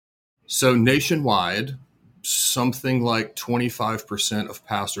So nationwide, something like 25% of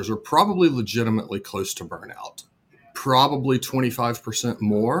pastors are probably legitimately close to burnout. Probably 25%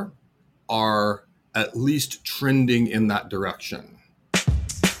 more are at least trending in that direction.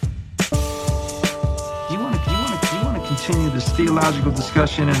 Do you want to continue this theological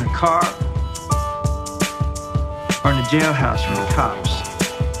discussion in a car or in a jailhouse from the cops?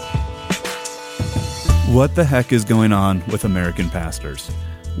 What the heck is going on with American pastors?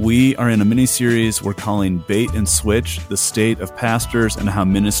 We are in a mini-series we're calling Bait and Switch, the state of pastors and how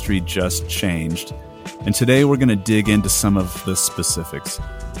ministry just changed. And today we're going to dig into some of the specifics.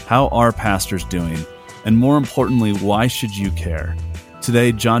 How are pastors doing? And more importantly, why should you care?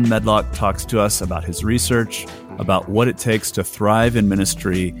 Today, John Medlock talks to us about his research, about what it takes to thrive in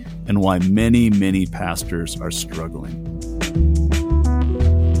ministry, and why many, many pastors are struggling.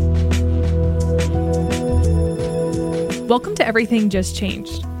 Welcome to Everything Just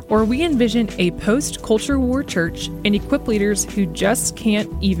Changed, where we envision a post-culture war church and equip leaders who just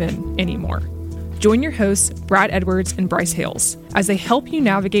can't even anymore. Join your hosts, Brad Edwards and Bryce Hales, as they help you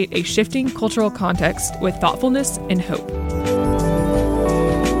navigate a shifting cultural context with thoughtfulness and hope.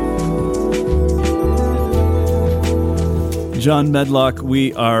 John Medlock,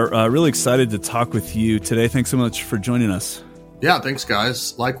 we are really excited to talk with you today. Thanks so much for joining us. Yeah, thanks,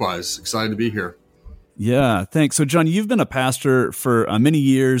 guys. Likewise, excited to be here. Yeah, thanks. So, John, you've been a pastor for many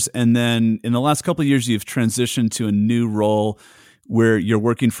years, and then in the last couple of years, you've transitioned to a new role where you're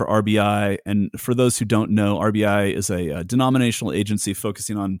working for RBI. And for those who don't know, RBI is a denominational agency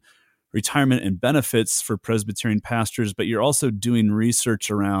focusing on retirement and benefits for Presbyterian pastors, but you're also doing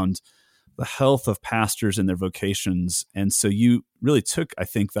research around the health of pastors and their vocations. And so you really took, I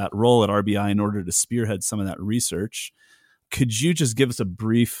think, that role at RBI in order to spearhead some of that research. Could you just give us a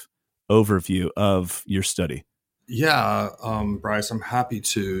brief overview of your study? Yeah, Bryce, I'm happy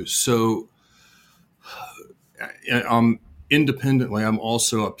to. So independently, I'm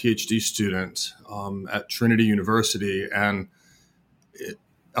also a PhD student at Trinity University. And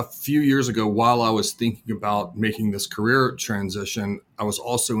a few years ago, while I was thinking about making this career transition, I was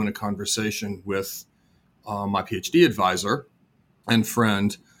also in a conversation with my PhD advisor and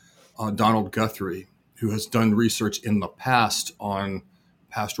friend, Donald Guthrie, who has done research in the past on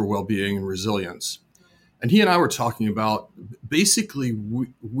pastoral well-being and resilience. And he and I were talking about, basically,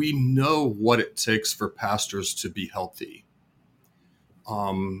 we know what it takes for pastors to be healthy.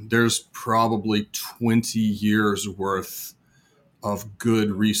 There's probably 20 years worth of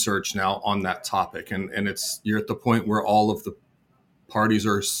good research now on that topic. And you're at the point where all of the parties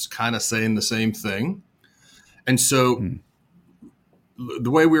are kind of saying the same thing. And so the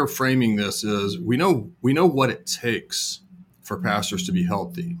way we're framing this is we know what it takes for pastors to be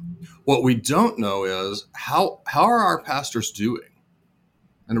healthy. What we don't know is how are our pastors doing?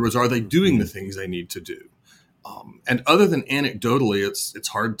 In other words, are they doing the things they need to do? And other than anecdotally, it's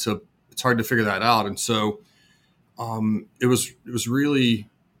hard to figure that out. And so it was really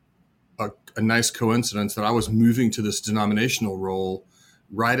a nice coincidence that I was moving to this denominational role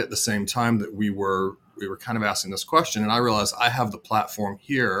right at the same time that we were kind of asking this question. And I realized I have the platform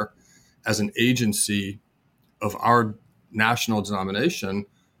here as an agency of our national denomination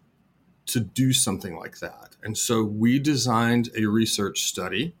to do something like that. And so we designed a research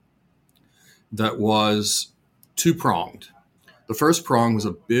study that was two-pronged. The first prong was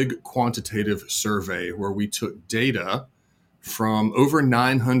a big quantitative survey where we took data from over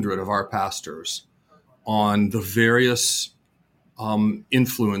 900 of our pastors on the various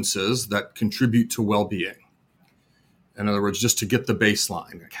influences that contribute to well-being. In other words, just to get the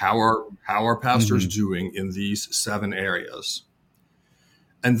baseline, like how are pastors doing in these 7 areas?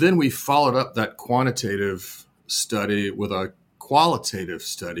 And then we followed up that quantitative study with a qualitative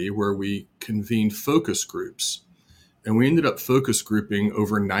study where we convened focus groups. And we ended up focus grouping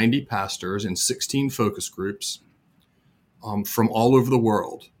over 90 pastors in 16 focus groups from all over the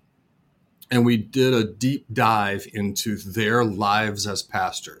world. And we did a deep dive into their lives as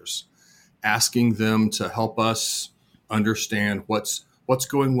pastors, asking them to help us understand what's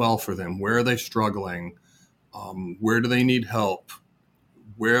going well for them, where are they struggling, where do they need help,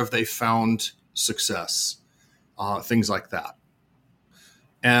 where have they found success, things like that.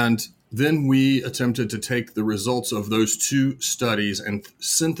 And then we attempted to take the results of those 2 studies and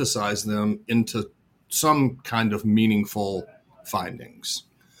synthesize them into some kind of meaningful findings.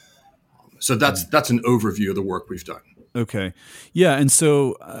 So that's an overview of the work we've done. Okay. Yeah. And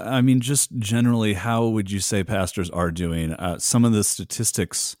so, I mean, just generally, how would you say pastors are doing? Some of the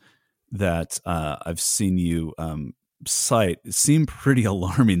statistics that I've seen you cite seem pretty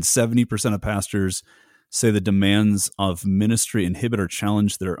alarming. 70% of pastors say the demands of ministry inhibit or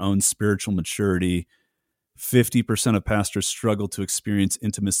challenge their own spiritual maturity. 50% of pastors struggle to experience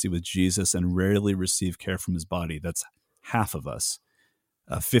intimacy with Jesus and rarely receive care from his body. That's half of us.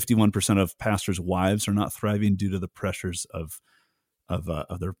 51% of pastors' wives are not thriving due to the pressures of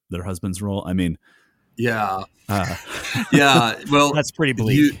their husband's role. I mean, yeah, Well, that's pretty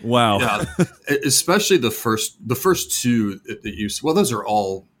bleak. Wow. Yeah, especially the first two that you. Well, those are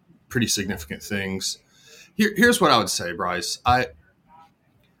all pretty significant things. Here's what I would say, Bryce. I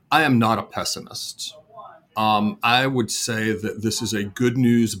am not a pessimist. I would say that this is a good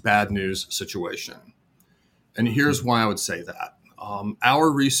news, bad news situation. And here's why I would say that. Our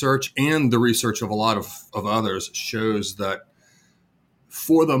research and the research of a lot of others shows that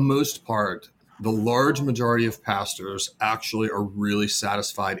for the most part, the large majority of pastors actually are really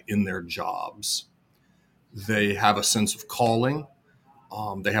satisfied in their jobs. They have a sense of calling.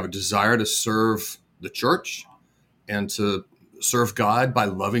 They have a desire to serve the church and to serve God by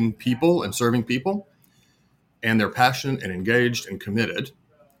loving people and serving people. And they're passionate and engaged and committed.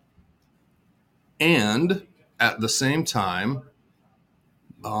 And at the same time,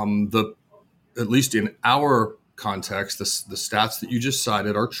 at least in our context, the stats that you just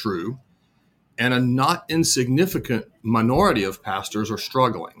cited are true. And a not insignificant minority of pastors are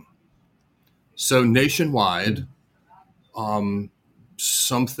struggling. So nationwide,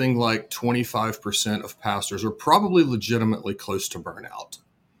 something like 25% of pastors are probably legitimately close to burnout.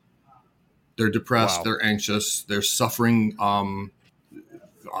 They're depressed, wow. They're anxious, they're suffering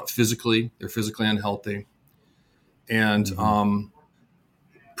physically, they're physically unhealthy. And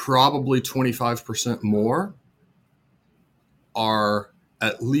probably 25% more are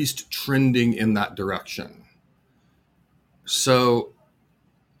at least trending in that direction. So,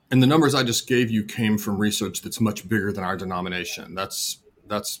 and the numbers I just gave you came from research that's much bigger than our denomination. That's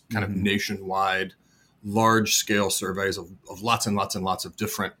kind of nationwide, large scale surveys of lots and lots and lots of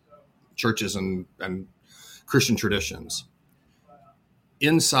different churches and Christian traditions.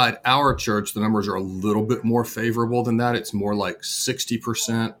 Inside our church, the numbers are a little bit more favorable than that. It's more like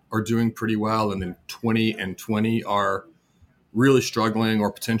 60% are doing pretty well, and then 20 and 20 are really struggling or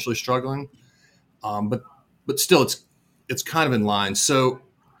potentially struggling. But still, it's kind of in line. So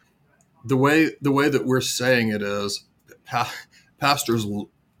the way that we're saying it is, pastors,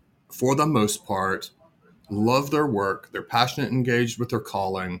 for the most part, love their work. They're passionate and engaged with their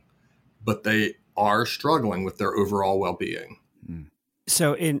calling, but they are struggling with their overall well-being.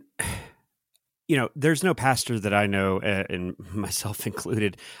 So there's no pastor that I know, and myself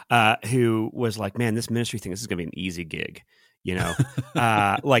included, who was like, man, this ministry thing, this is going to be an easy gig.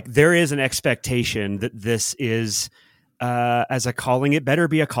 Like there is an expectation that this is, as a calling, it better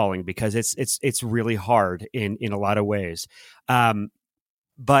be a calling because it's really hard in a lot of ways.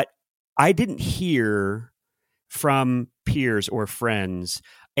 But I didn't hear from peers or friends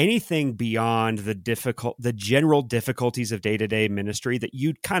anything beyond the general difficulties of day-to-day ministry that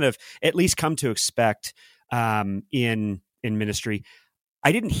you'd kind of at least come to expect in ministry.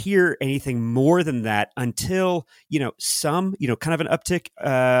 I didn't hear anything more than that until, kind of an uptick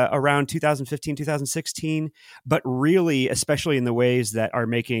around 2015, 2016, but really, especially in the ways that are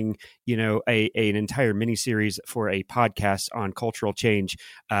making, an entire miniseries for a podcast on cultural change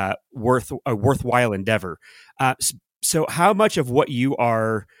a worthwhile endeavor. So how much of what you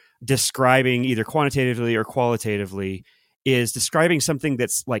are describing, either quantitatively or qualitatively, is describing something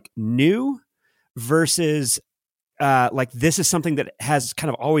that's like new versus like this is something that has kind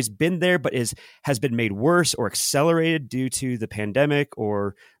of always been there, but has been made worse or accelerated due to the pandemic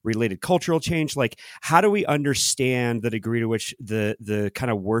or related cultural change? Like, how do we understand the degree to which the kind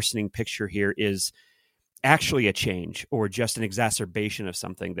of worsening picture here is actually a change or just an exacerbation of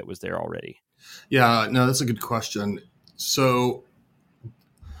something that was there already? Yeah, no, that's a good question. So,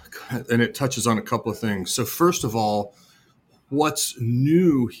 and it touches on a couple of things. So first of all, what's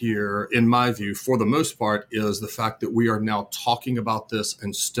new here, in my view, for the most part, is the fact that we are now talking about this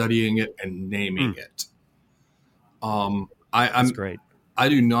and studying it and naming it. That's great. I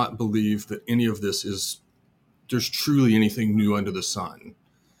do not believe that any of this there's truly anything new under the sun.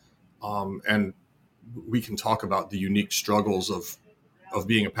 And we can talk about the unique struggles of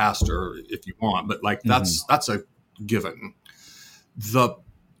being a pastor if you want, but like that's a given.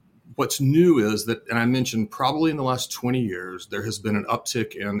 What's new is that, and I mentioned probably in the last 20 years, there has been an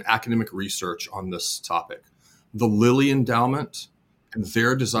uptick in academic research on this topic. The Lilly Endowment and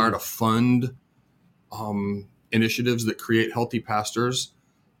their desire to fund initiatives that create healthy pastors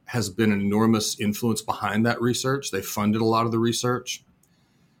has been an enormous influence behind that research. They funded a lot of the research.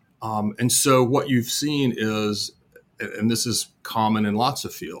 And so what you've seen is, and this is common in lots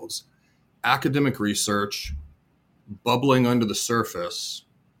of fields, academic research bubbling under the surface,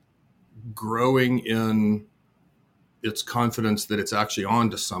 growing in its confidence that it's actually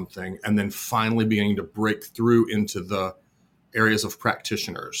onto something, and then finally beginning to break through into the areas of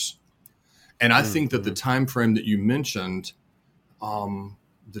practitioners. And I think that the time frame that you mentioned,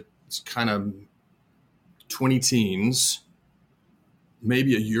 that's kind of 20 teens,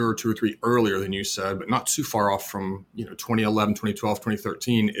 maybe a year or two or three earlier than you said, but not too far off from 2011, 2012,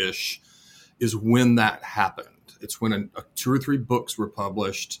 2013-ish, is when that happened. It's when two or three books were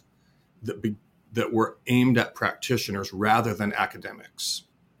published that were aimed at practitioners rather than academics.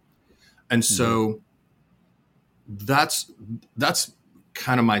 And so that's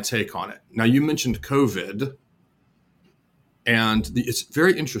kind of my take on it. Now, you mentioned COVID, and it's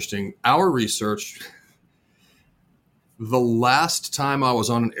very interesting. Our research, the last time I was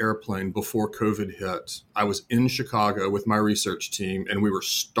on an airplane before COVID hit, I was in Chicago with my research team, and we were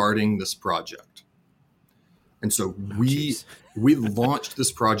starting this project. And so we launched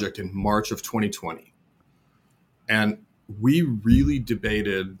this project in March of 2020. And we really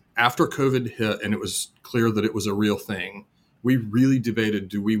debated, after COVID hit and it was clear that it was a real thing, we really debated,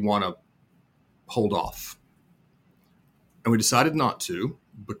 do we want to hold off? And we decided not to,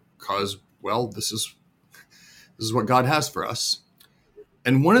 because, well, this is what God has for us.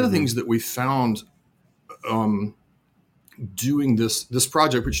 And one of the things that we found doing this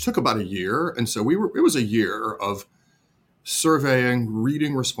project, which took about a year, and so it was a year of surveying,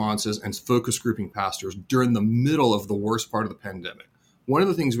 reading responses, and focus grouping pastors during the middle of the worst part of the pandemic. One of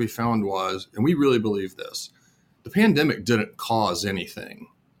the things we found was, and we really believe this, the pandemic didn't cause anything.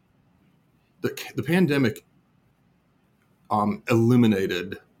 The pandemic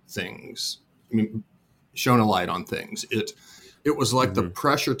illuminated things. I mean, shone a light on things. It was like the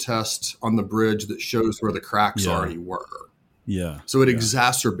pressure test on the bridge that shows where the cracks already were. Yeah. So it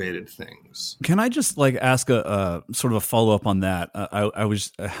exacerbated things. Can I just ask a sort of a follow up on that? I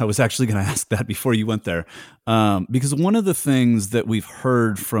was actually going to ask that before you went there, because one of the things that we've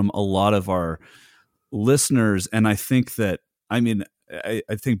heard from a lot of our listeners, and I think I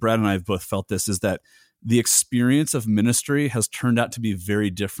think Brad and I have both felt this, is that the experience of ministry has turned out to be very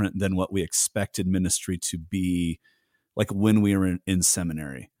different than what we expected ministry to be like when we were in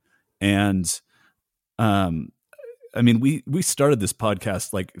seminary. And I mean, we started this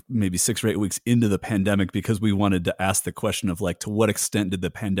podcast like maybe 6 or 8 weeks into the pandemic because we wanted to ask the question of to what extent did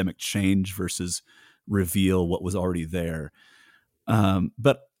the pandemic change versus reveal what was already there.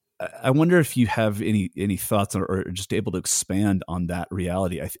 But I wonder if you have any thoughts or just able to expand on that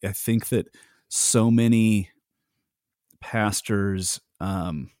reality. I think that so many pastors,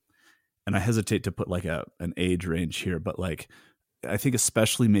 and I hesitate to put an age range here, but I think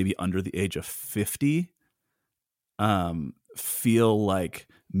especially maybe under the age of 50, feel like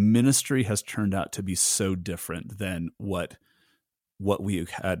ministry has turned out to be so different than what we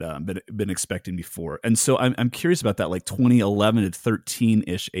had been expecting before. And so I'm curious about that 2011 to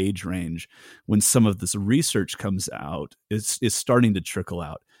 13-ish age range, when some of this research comes out, is starting to trickle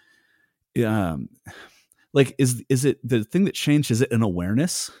out. Is it the thing that changed? Is it an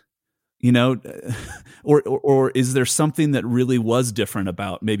awareness, or is there something that really was different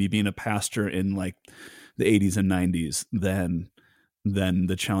about maybe being a pastor in the 80s and 90s than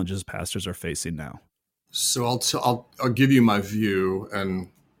the challenges pastors are facing now? So I'll give you my view, and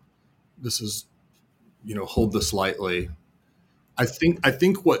this is, hold this lightly. I think a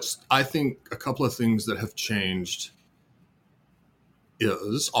couple of things that have changed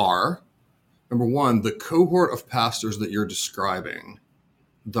are number one, the cohort of pastors that you're describing,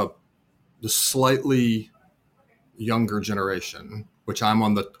 the slightly younger generation, which I'm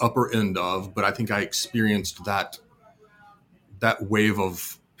on the upper end of, but I think I experienced that wave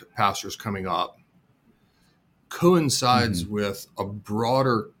of pastors coming up, coincides with a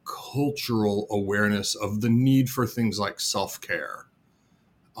broader cultural awareness of the need for things like self-care,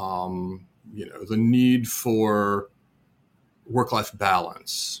 the need for work-life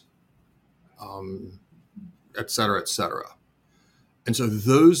balance, et cetera, et cetera. And so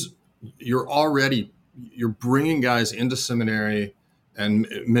you're bringing guys into seminary, and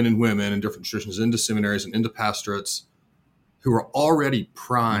men and women in different traditions into seminaries and into pastorates who are already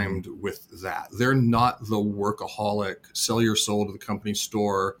primed with that. They're not the workaholic, sell your soul to the company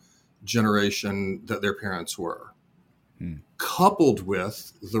store generation that their parents were. Coupled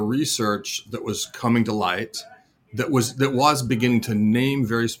with the research that was coming to light, that was beginning to name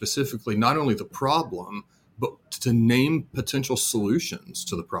very specifically not only the problem, but to name potential solutions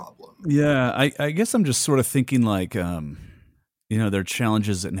to the problem. Yeah, I guess I'm just sort of thinking there are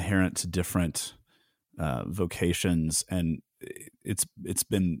challenges inherent to different vocations, and it's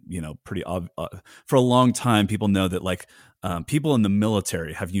been, pretty for a long time. People know that like people in the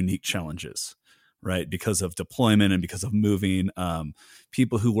military have unique challenges, right? Because of deployment and because of moving.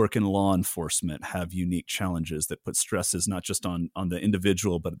 People who work in law enforcement have unique challenges that put stresses not just on the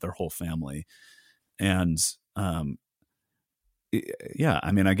individual, but their whole family. And yeah,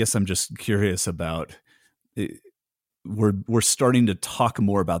 I mean, I guess I'm just curious about we're starting to talk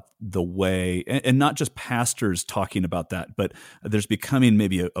more about the way, and not just pastors talking about that, but there's becoming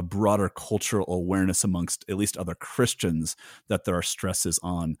maybe a broader cultural awareness amongst at least other Christians that there are stresses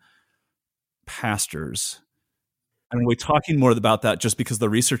on pastors. And are we talking more about that just because the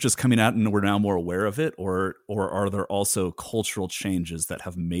research is coming out and we're now more aware of it, or are there also cultural changes that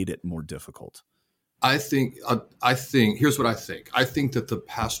have made it more difficult? I think here's what I think. I think that the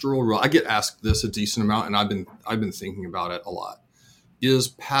pastoral role, I get asked this a decent amount, and I've been thinking about it a lot. Is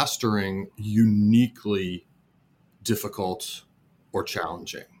pastoring uniquely difficult or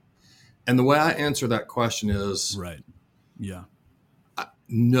challenging? And the way I answer that question is right. Yeah.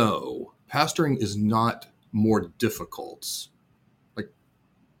 No, pastoring is not more difficult. Like,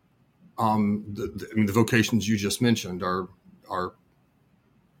 the vocations you just mentioned are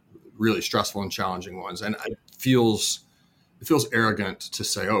really stressful and challenging ones, and it feels arrogant to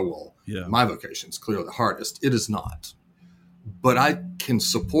say, "Oh well, yeah, my vocation's clearly the hardest." It is not, but I can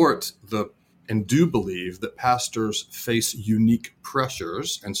support and do believe that pastors face unique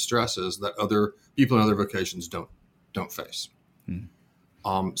pressures and stresses that other people in other vocations don't face.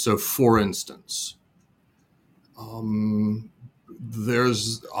 So, for instance,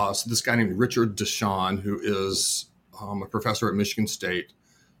 there's this guy named Richard Deshawn, who is a professor at Michigan State,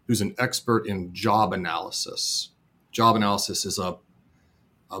 who's an expert in job analysis. Job analysis is a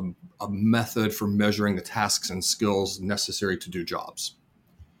method for measuring the tasks and skills necessary to do jobs.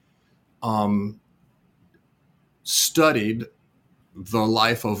 Studied the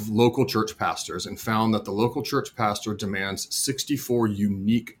life of local church pastors and found that the local church pastor demands 64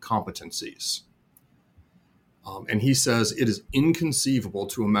 unique competencies. And he says it is inconceivable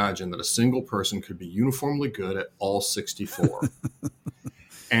to imagine that a single person could be uniformly good at all 64.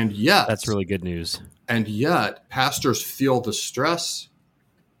 And yet, that's really good news. And yet, pastors feel the stress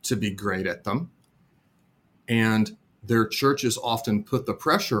to be great at them. And their churches often put the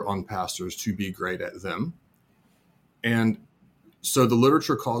pressure on pastors to be great at them. And so the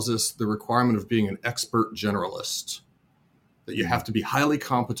literature calls this the requirement of being an expert generalist, that you have to be highly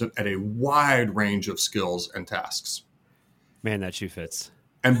competent at a wide range of skills and tasks. Man, that shoe fits.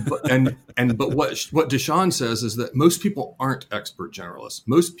 But what Deshawn says is that most people aren't expert generalists.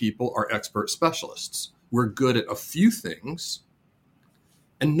 Most people are expert specialists. We're good at a few things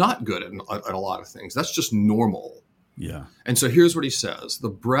and not good at a lot of things. That's just normal. Yeah. And so here's what he says. The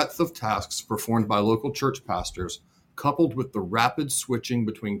breadth of tasks performed by local church pastors, coupled with the rapid switching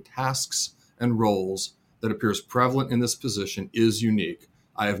between tasks and roles that appears prevalent in this position, is unique.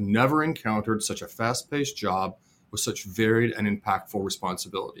 I have never encountered such a fast-paced job with such varied and impactful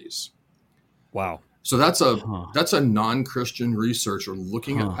responsibilities. Wow. So that's a non-Christian researcher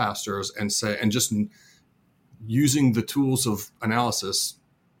looking at pastors and just using the tools of analysis,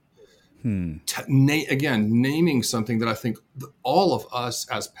 naming something that I think all of us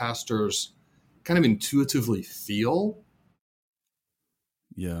as pastors kind of intuitively feel.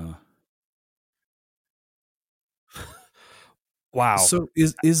 Yeah. Wow. So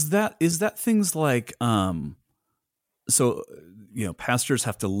is that things like pastors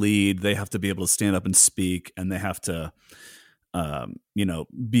have to lead, they have to be able to stand up and speak, and they have to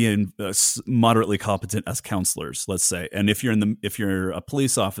be moderately competent as counselors, let's say. And if you're a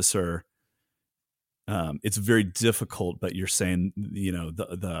police officer, it's very difficult, but you're saying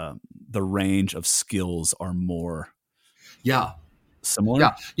the range of skills are more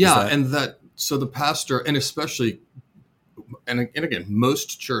similar. So the pastor, and especially, and again,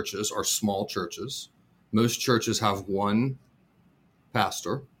 most churches are small churches. Most churches have one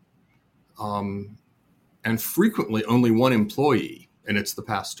pastor, and frequently only one employee, and it's the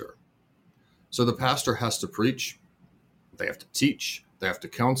pastor. So the pastor has to preach, they have to teach, they have to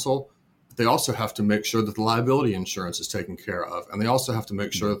counsel, but they also have to make sure that the liability insurance is taken care of, and they also have to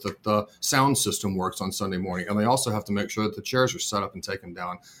make sure that the sound system works on Sunday morning, and they also have to make sure that the chairs are set up and taken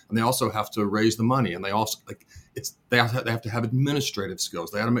down, and they also have to raise the money, and they also they have to have administrative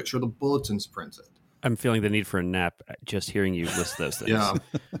skills. They have to make sure the bulletin's printed. I'm feeling the need for a nap just hearing you list those things. Yeah.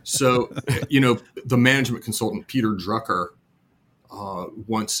 So, the management consultant Peter Drucker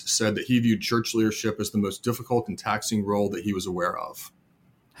once said that he viewed church leadership as the most difficult and taxing role that he was aware of.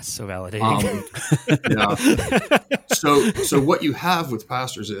 That's so validating. So what you have with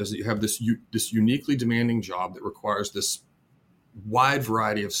pastors is that you have this uniquely demanding job that requires this wide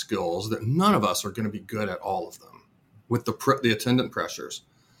variety of skills that none of us are going to be good at all of them. With the attendant pressures,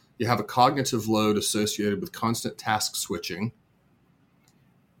 you have a cognitive load associated with constant task switching,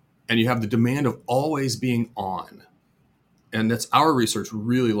 and you have the demand of always being on. And that's our research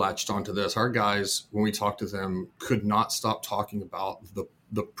really latched onto this. Our guys, when we talked to them, could not stop talking about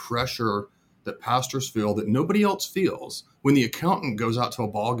the pressure that pastors feel that nobody else feels. When the accountant goes out to a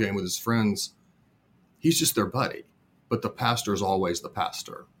ball game with his friends, he's just their buddy, but the pastor is always the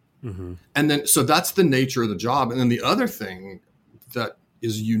pastor. Mm-hmm. And then, so that's the nature of the job. And then the other thing that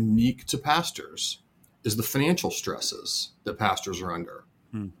is unique to pastors is the financial stresses that pastors are under.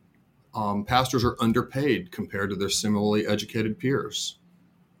 Pastors are underpaid compared to their similarly educated peers.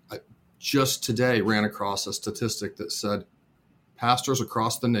 I just today ran across a statistic that said pastors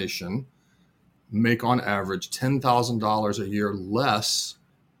across the nation make on average $10,000 a year less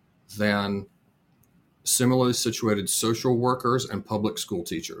than similarly situated social workers and public school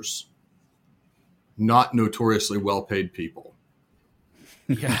teachers. Not notoriously well-paid people.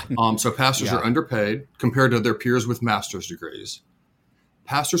 Yeah. So pastors are underpaid compared to their peers with master's degrees.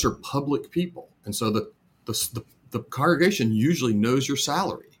 Pastors are public people. And so the congregation usually knows your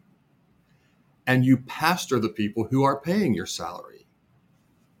salary. And you pastor the people who are paying your salary.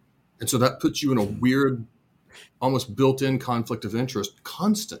 And so that puts you in a weird, almost built-in conflict of interest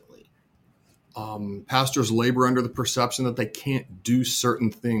constantly. Pastors labor under the perception that they can't do certain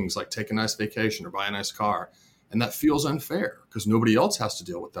things like take a nice vacation or buy a nice car. And that feels unfair because nobody else has to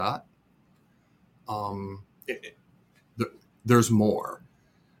deal with that. There's more.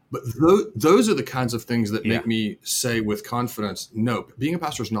 But those are the kinds of things that make me say with confidence, no, being a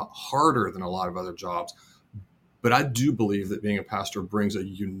pastor is not harder than a lot of other jobs. But I do believe that being a pastor brings a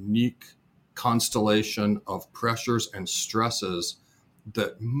unique constellation of pressures and stresses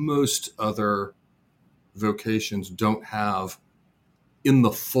that most other vocations don't have in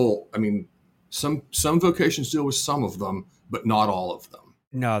the full. I mean, some vocations deal with some of them, but not all of them.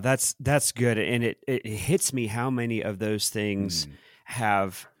 No, that's good. And it hits me how many of those things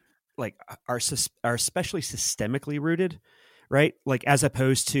have like are especially systemically rooted, right? Like as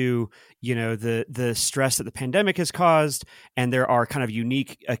opposed to, the stress that the pandemic has caused, and there are kind of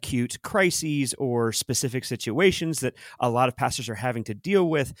unique acute crises or specific situations that a lot of pastors are having to deal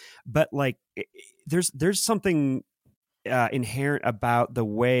with. But like there's something inherent about the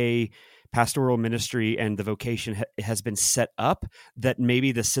way pastoral ministry and the vocation has been set up that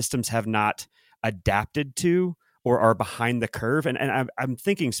maybe the systems have not adapted to or are behind the curve. And I'm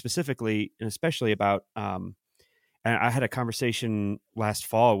thinking specifically and especially about, and I had a conversation last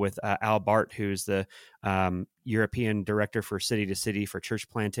fall with Al Bart, who's the European director for City to City for church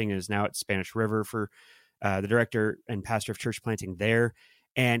planting and is now at Spanish River for the director and pastor of church planting there.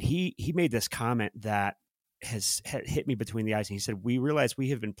 And he made this comment that has hit me between the eyes. And he said, we realize we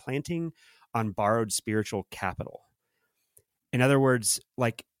have been planting on borrowed spiritual capital. In other words,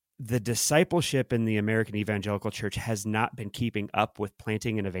 like the discipleship in the American evangelical church has not been keeping up with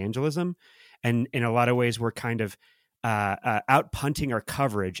planting and evangelism. And in a lot of ways, we're kind of out punting our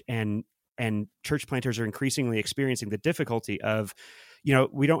coverage, and church planters are increasingly experiencing the difficulty of,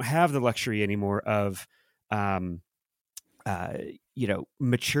 we don't have the luxury anymore of,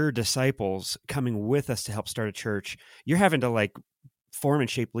 mature disciples coming with us to help start a church. You're having to like form and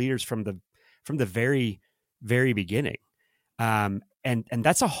shape leaders from the very, very beginning. And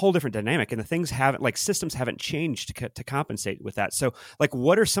that's a whole different dynamic. And the things systems haven't changed to compensate with that. So like,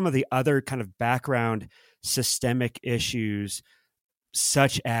 what are some of the other kind of background systemic issues,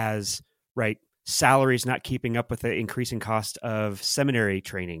 such as, right, salaries not keeping up with the increasing cost of seminary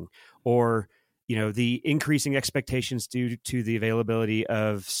training, or, the increasing expectations due to the availability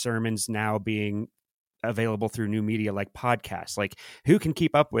of sermons now being available through new media like podcasts? Like, who can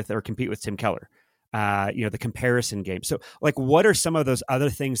keep up with or compete with Tim Keller? The comparison game. So like, what are some of those other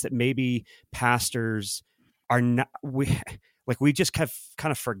things that maybe pastors are not, we just have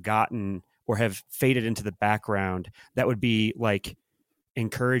kind of forgotten or have faded into the background that would be like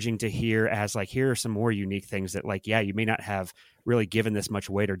encouraging to hear as like, here are some more unique things that like, you may not have really given this much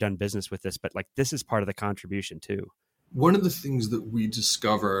weight or done business with this, but like, this is part of the contribution too. One of the things that we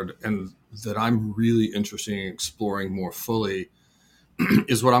discovered and that I'm really interested in exploring more fully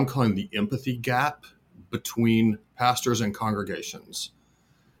is what I'm calling the empathy gap between pastors and congregations.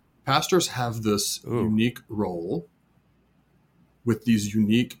 Pastors have this unique role with these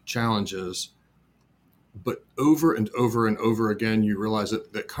unique challenges, but over and over and over again, you realize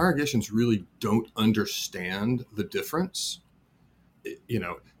that congregations really don't understand the difference.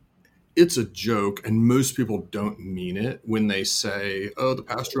 It's a joke, and most people don't mean it when they say, oh, the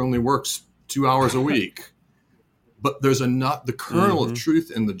pastor only works 2 hours a week. But there's the kernel of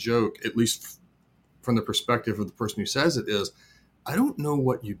truth in the joke, at least from the perspective of the person who says it, is, I don't know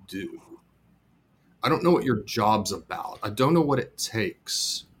what you do. I don't know what your job's about. I don't know what it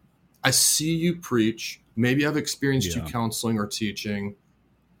takes. I see you preach. Maybe I've experienced you counseling or teaching.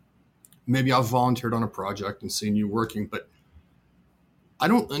 Maybe I've volunteered on a project and seen you working, but I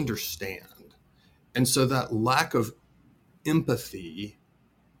don't understand. And so that lack of empathy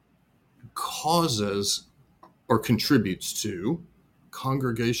causes or contributes to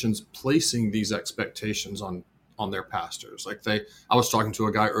congregations placing these expectations on their pastors. I was talking to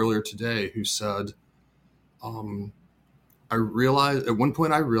a guy earlier today who said, I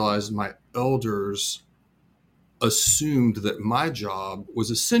realized my elders assumed that my job was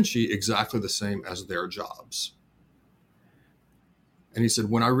essentially exactly the same as their jobs. And he said,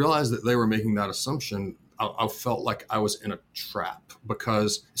 when I realized that they were making that assumption, I felt like I was in a trap,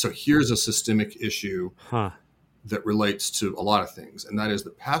 because here's a systemic issue that relates to a lot of things. And that is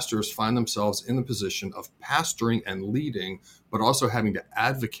that pastors find themselves in the position of pastoring and leading, but also having to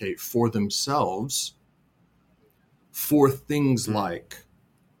advocate for themselves for things like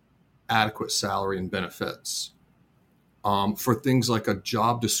adequate salary and benefits, for things like a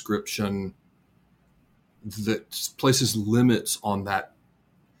job description that places limits on that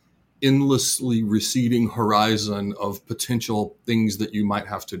endlessly receding horizon of potential things that you might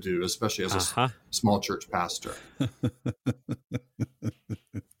have to do, especially as a small church pastor.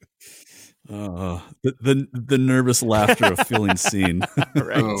 The nervous laughter of feeling seen.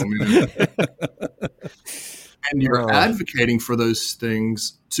 Right. Oh, man. And you're advocating for those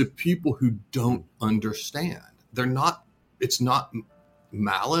things to people who don't understand. It's not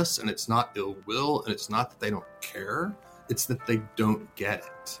malice, and it's not ill will, and it's not that they don't care. It's that they don't get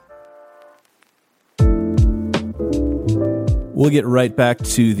it. We'll get right back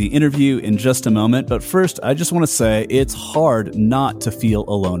to the interview in just a moment, but first, I just want to say it's hard not to feel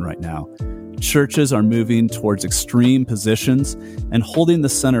alone right now. Churches are moving towards extreme positions, and holding the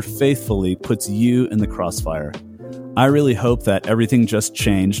center faithfully puts you in the crossfire. I really hope that Everything Just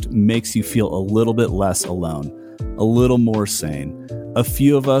Changed makes you feel a little bit less alone, a little more sane. A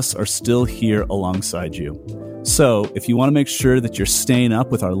few of us are still here alongside you. So, if you want to make sure that you're staying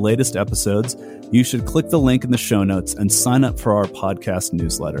up with our latest episodes, you should click the link in the show notes and sign up for our podcast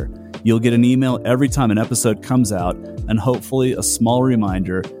newsletter. You'll get an email every time an episode comes out, and hopefully a small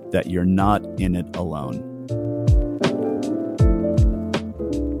reminder that you're not in it alone.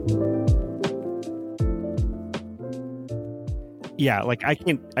 Yeah, like I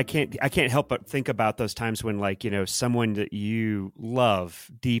can't help but think about those times when, like, someone that you love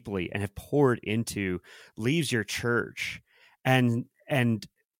deeply and have poured into leaves your church, and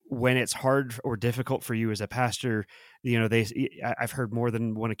when it's hard or difficult for you as a pastor, I've heard more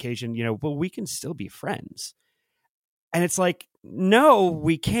than one occasion, well, we can still be friends. And it's like, no,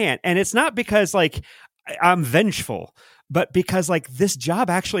 we can't. And it's not because like I'm vengeful, but because like this job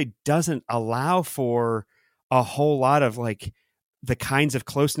actually doesn't allow for a whole lot of like the kinds of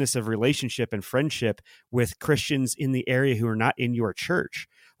closeness of relationship and friendship with Christians in the area who are not in your church.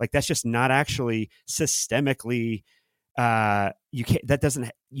 Like that's just not actually systemically, you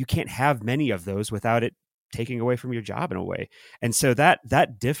can't have many of those without it taking away from your job in a way. And so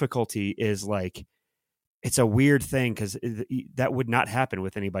that difficulty is like, it's a weird thing because that would not happen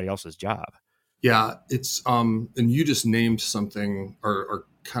with anybody else's job. Yeah, it's and you just named something or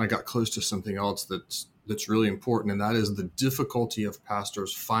kind of got close to something else that's really important, and that is the difficulty of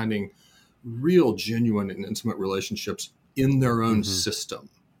pastors finding real, genuine, and intimate relationships in their own system.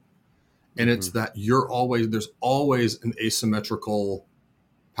 And it's that there's always an asymmetrical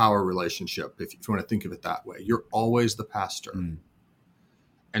power relationship, if you want to think of it that way. You're always the pastor.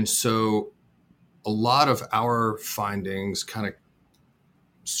 And so a lot of our findings kind of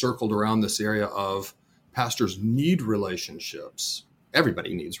circled around this area of pastors need relationships.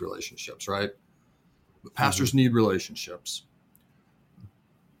 Everybody needs relationships, right? But pastors need relationships.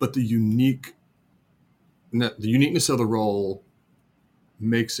 But the uniqueness of the role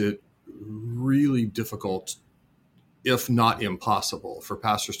makes it really difficult, if not impossible, for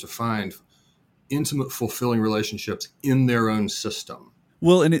pastors to find intimate, fulfilling relationships in their own system.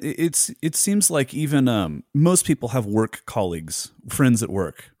 Well, and it seems like even most people have work colleagues, friends at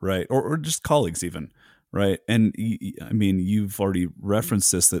work, right? Or just colleagues even, right? And I mean, you've already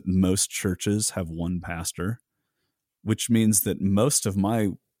referenced this, that most churches have one pastor, which means that most of my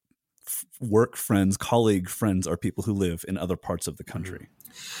work friends, colleague friends, are people who live in other parts of the country.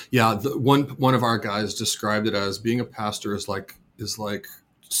 Yeah, one of our guys described it as being a pastor is like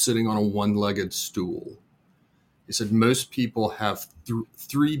sitting on a one-legged stool. He said most people have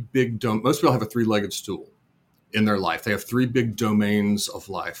most people have a three-legged stool. in their life. They have three big domains of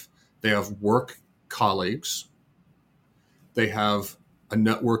life. They have work colleagues. They have a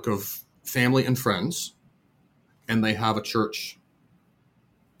network of family and friends, and they have a church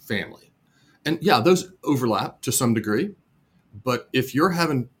family. And yeah, those overlap to some degree. But if you're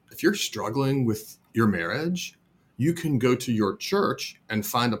struggling with your marriage, you can go to your church and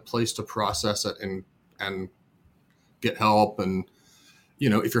find a place to process it and get help. And,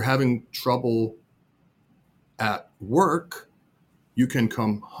 if you're having trouble at work, you can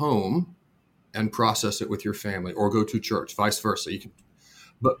come home and process it with your family, or go to church, vice versa.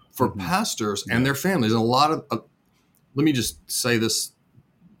 But for pastors and their families, and a lot of, let me just say this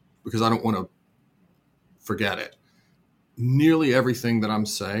because I don't want to forget it. Nearly everything that I'm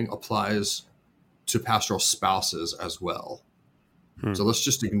saying applies to pastoral spouses as well. So let's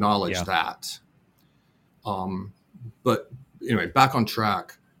just acknowledge that. But anyway, back on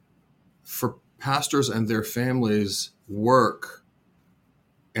track. For pastors and their families, work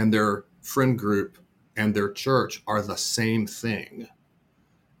and their friend group and their church are the same thing.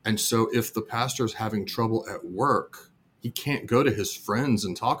 And so if the pastor is having trouble at work, he can't go to his friends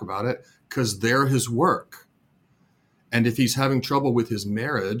and talk about it because they're his work. And if he's having trouble with his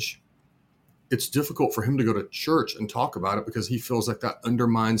marriage, it's difficult for him to go to church and talk about it because he feels like that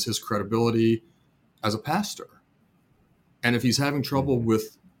undermines his credibility as a pastor. And if he's having trouble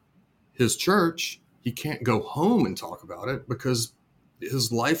with his church, he can't go home and talk about it because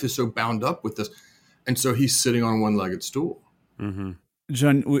his life is so bound up with this. And so he's sitting on a one-legged stool. Mm-hmm.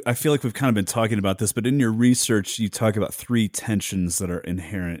 John, I feel like we've kind of been talking about this, but in your research, you talk about three tensions that are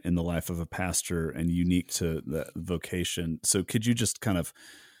inherent in the life of a pastor and unique to the vocation. So could you just kind of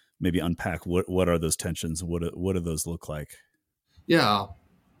maybe unpack what are those tensions? What do those look like? Yeah.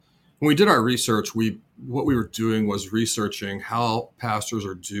 When we did our research, what we were doing was researching how pastors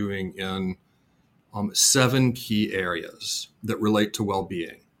are doing in 7 key areas that relate to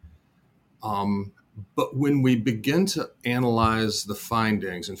well-being. But when we begin to analyze the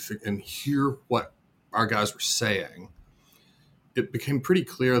findings and hear what our guys were saying, it became pretty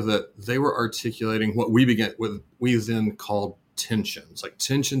clear that they were articulating what we then called tensions, like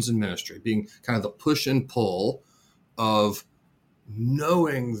tensions in ministry, being kind of the push and pull of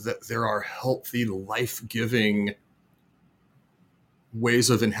knowing that there are healthy, life-giving ways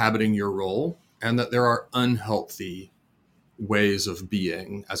of inhabiting your role and that there are unhealthy ways of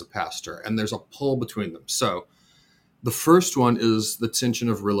being as a pastor, and there's a pull between them. So the first one is the tension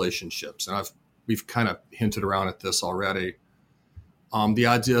of relationships, and we've kind of hinted around at this already. The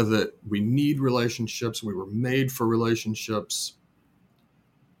idea that we need relationships, we were made for relationships.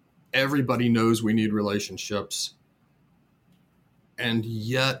 Everybody knows we need relationships, and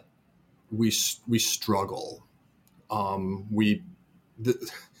yet we struggle. I'm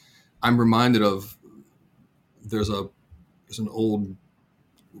reminded of there's an old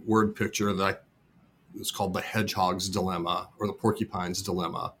word picture that is called the hedgehog's dilemma or the porcupine's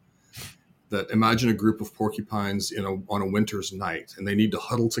dilemma. That imagine a group of porcupines on a winter's night, and they need to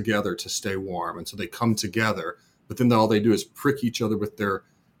huddle together to stay warm. And so they come together, but then all they do is prick each other with their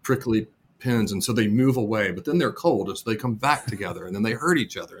prickly pins. And so they move away, but then they're cold. And so they come back together, and then they hurt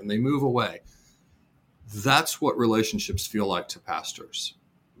each other and they move away. That's what relationships feel like to pastors.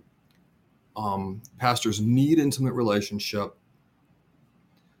 Pastors need intimate relationship,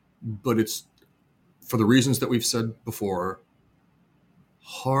 but it's, for the reasons that we've said before,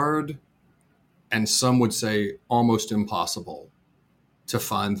 hard, and some would say almost impossible to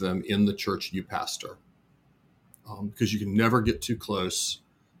find them in the church you pastor, because you can never get too close.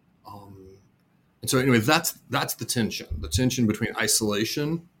 And so anyway, that's the tension between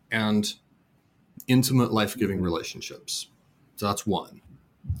isolation and intimate, life-giving relationships. So that's one.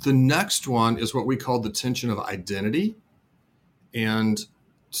 The next one is what we call the tension of identity. And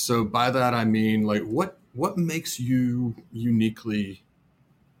so by that, I mean, like, what makes you uniquely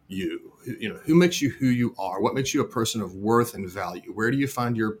you? Who makes you who you are? What makes you a person of worth and value? Where do you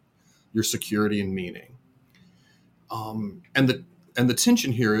find your security and meaning? And the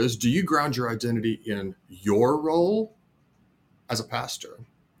tension here is, do you ground your identity in your role as a pastor,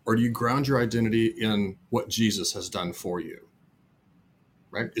 or do you ground your identity in what Jesus has done for you?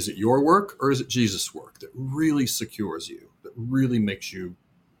 Right? Is it your work, or is it Jesus' work that really secures you, that really makes you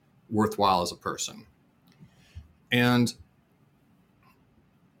worthwhile as a person? And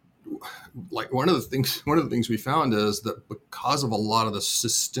like one of the things we found is that because of a lot of the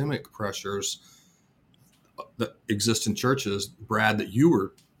systemic pressures that exist in churches, Brad, that you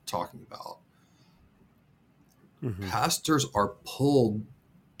were talking about, pastors are pulled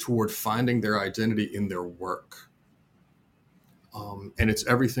toward finding their identity in their work. And it's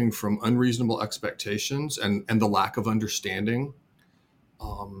everything from unreasonable expectations and the lack of understanding.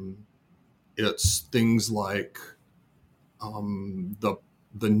 It's things like the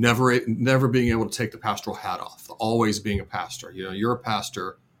never being able to take the pastoral hat off, the always being a pastor. You're a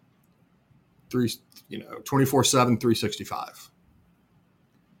pastor 24/7, 365.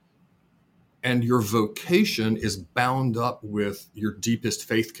 And your vocation is bound up with your deepest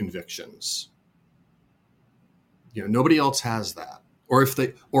faith convictions. Nobody else has that. Or if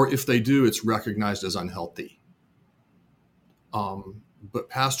they do, it's recognized as unhealthy. But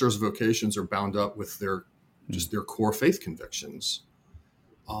pastors' vocations are bound up with their core faith convictions.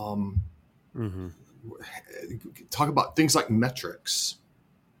 Talk about things like metrics.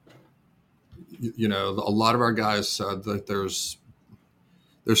 A lot of our guys said that there's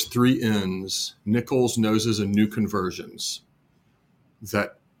 3 N's: nickels, noses, and new conversions.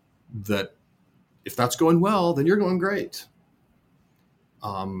 That if that's going well, then you're going great.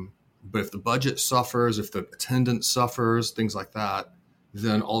 But if the budget suffers, if the attendance suffers, things like that,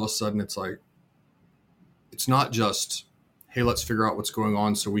 then all of a sudden it's like, it's not just, hey, let's figure out what's going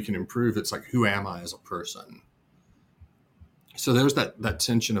on so we can improve. It's like, who am I as a person? So there's that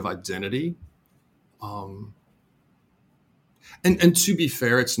tension of identity. And to be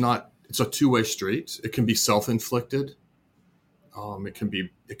fair, it's a two-way street. It can be self-inflicted. It can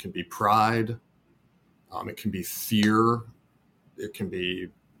be pride. It can be fear. It can be,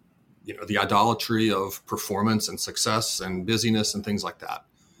 the idolatry of performance and success and busyness and things like that.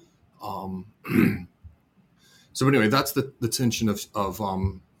 So anyway, that's the tension of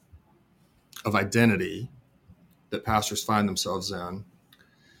identity that pastors find themselves in.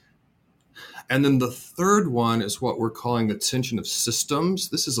 And then the third one is what we're calling the tension of systems.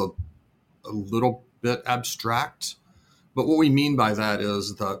 This is a little bit abstract, but what we mean by that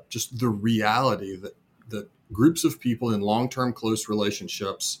is just the reality that groups of people in long-term close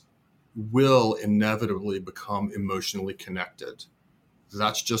relationships will inevitably become emotionally connected.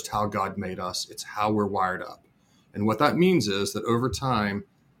 That's just how God made us. It's how we're wired up. And what that means is that over time,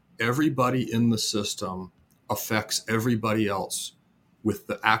 everybody in the system affects everybody else with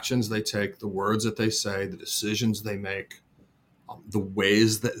the actions they take, the words that they say, the decisions they make, the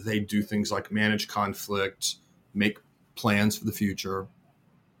ways that they do things like manage conflict, make plans for the future.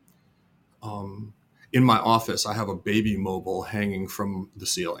 In my office, I have a baby mobile hanging from the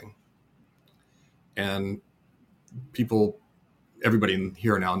ceiling. And everybody in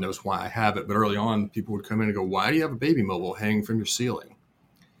here now knows why I have it, but early on, people would come in and go, "Why do you have a baby mobile hanging from your ceiling?"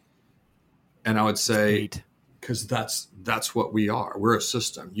 And I would say, because that's what we are. We're a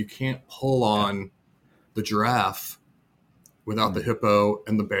system. You can't pull on the giraffe without the hippo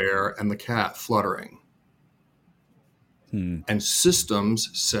and the bear and the cat fluttering. And systems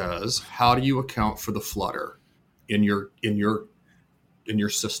says, how do you account for the flutter in your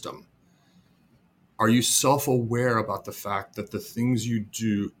system? Are you self-aware about the fact that the things you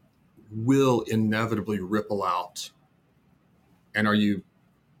do will inevitably ripple out? And are you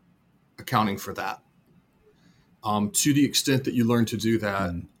accounting for that? To the extent that you learn to do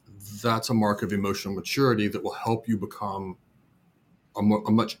that, that's a mark of emotional maturity that will help you become a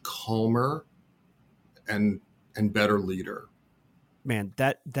much calmer and better leader. Man,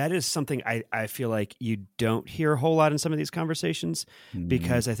 that is something I feel like you don't hear a whole lot in some of these conversations,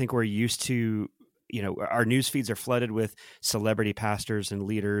 because I think we're used to, our news feeds are flooded with celebrity pastors and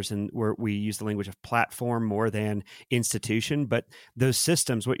leaders, and we use the language of platform more than institution. But those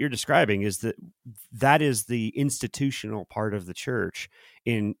systems, what you're describing is that is the institutional part of the church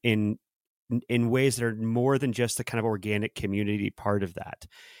in ways that are more than just the kind of organic community part of that.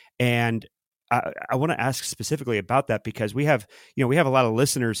 And I want to ask specifically about that, because we have a lot of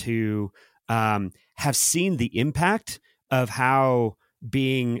listeners who have seen the impact of how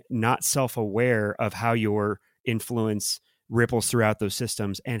being not self-aware of how your influence ripples throughout those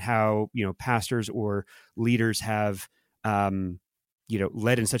systems, and how, pastors or leaders have,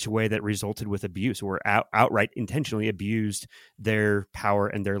 led in such a way that resulted with abuse, or outright intentionally abused their power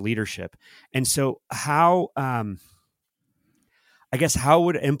and their leadership. And so how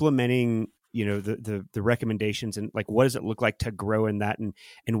would implementing, the recommendations, and like, what does it look like to grow in that, and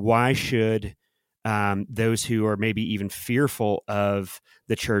why should those who are maybe even fearful of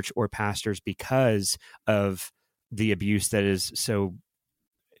the church or pastors because of the abuse that is so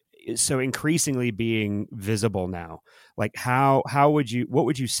increasingly being visible now, like what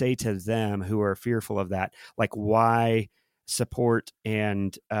would you say to them who are fearful of that? Like, why support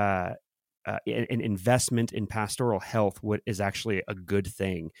and an investment in pastoral health is actually a good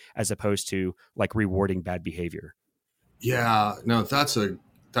thing, as opposed to like rewarding bad behavior? Yeah, no, that's a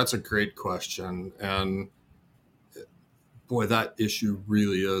great question. And boy, that issue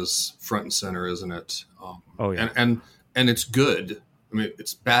really is front and center, isn't it? Oh, yeah. And it's good. I mean,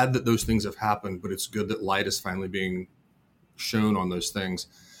 it's bad that those things have happened, but it's good that light is finally being shown on those things.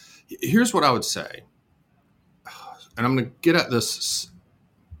 Here's what I would say, and I'm going to get at this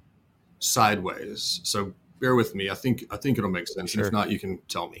sideways, so bear with me. I think it'll make sense. Sure. And if not, you can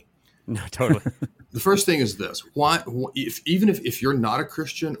tell me. No, totally. The first thing is this: why, even if you're not a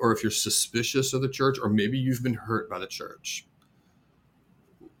Christian, or if you're suspicious of the church, or maybe you've been hurt by the church,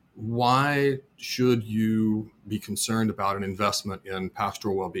 why should you be concerned about an investment in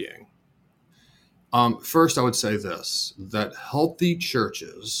pastoral well-being? First, I would say this: that healthy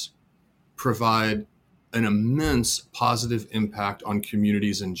churches provide an immense positive impact on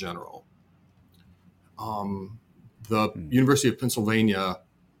communities in general. The University of Pennsylvania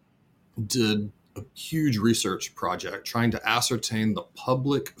did a huge research project trying to ascertain the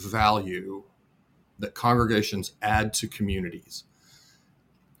public value that congregations add to communities.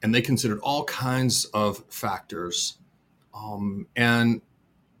 And they considered all kinds of factors, and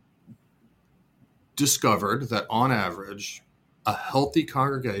discovered that on average, a healthy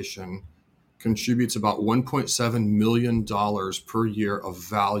congregation contributes about $1.7 million per year of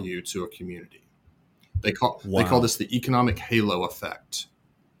value to a community. They call this the economic halo effect.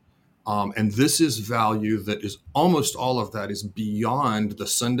 And this is value that is almost all of that is beyond the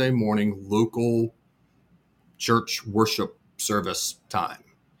Sunday morning local church worship service time.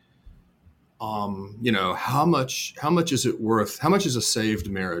 How much is it worth? How much is a saved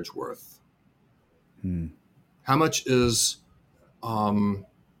marriage worth? How much is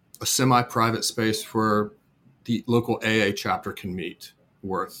a semi-private space where the local AA chapter can meet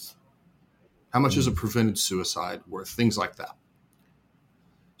worth? How much is a prevented suicide worth? Things like that.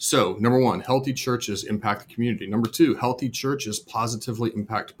 So, number one, healthy churches impact the community. Number two, healthy churches positively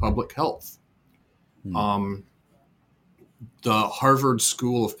impact public health. The Harvard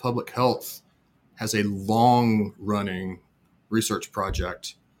School of Public Health has a long-running research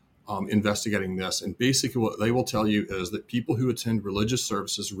project investigating this. And basically what they will tell you is that people who attend religious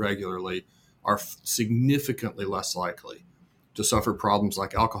services regularly are significantly less likely to suffer problems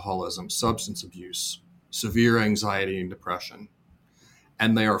like alcoholism, substance abuse, severe anxiety and depression.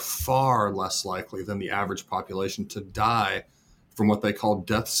 And they are far less likely than the average population to die from what they call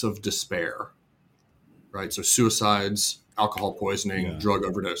deaths of despair, right? So suicides, alcohol poisoning, drug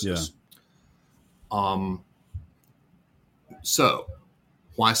overdoses. So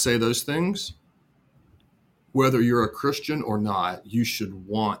why say those things? Whether you're a Christian or not, you should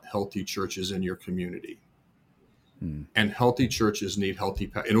want healthy churches in your community. And healthy churches need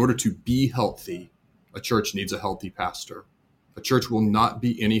in order to be healthy, a church needs a healthy pastor. A church will not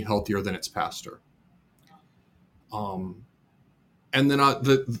be any healthier than its pastor. And then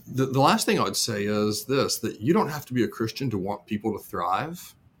the last thing I would say is this, that you don't have to be a Christian to want people to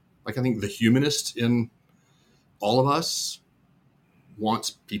thrive. Like, I think the humanist in all of us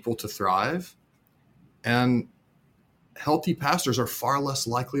wants people to thrive. And healthy pastors are far less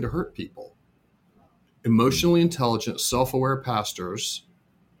likely to hurt people. Emotionally intelligent, self-aware pastors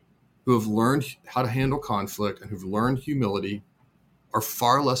who have learned how to handle conflict and who've learned humility are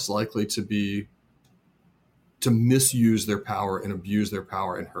far less likely to misuse their power and abuse their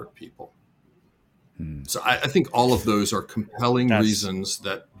power and hurt people. So I think all of those are compelling reasons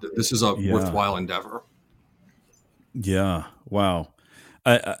that this is a worthwhile endeavor. Yeah. Wow.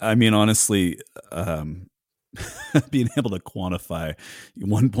 I mean, honestly, being able to quantify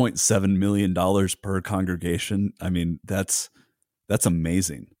 $1.7 million per congregation, I mean, that's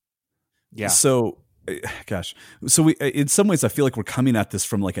amazing. Yeah. So, gosh, so we, in some ways, I feel like we're coming at this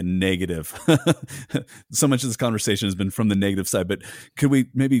from like a negative. So much of this conversation has been from the negative side, but could we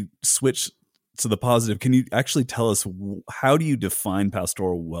maybe switch to the positive? Can you actually tell us, how do you define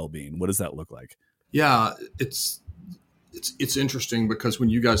pastoral well-being? What does that look like? Yeah, it's interesting because when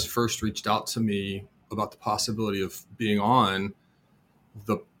you guys first reached out to me about the possibility of being on,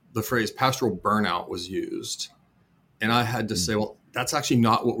 the phrase pastoral burnout was used. And I had to say, well, that's actually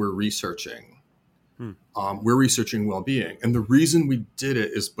not what we're researching. We're researching well-being. And the reason we did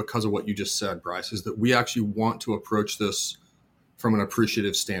it is because of what you just said, Bryce, is that we actually want to approach this from an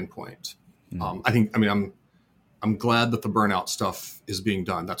appreciative standpoint. I'm glad that the burnout stuff is being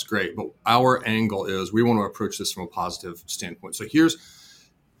done. That's great. But our angle is we want to approach this from a positive standpoint. So here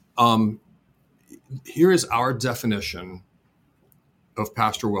is our definition of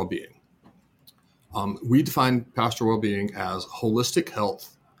pastoral well-being. We define pastoral well-being as holistic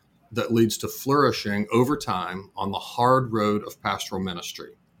health that leads to flourishing over time on the hard road of pastoral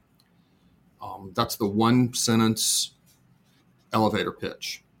ministry. That's the one sentence elevator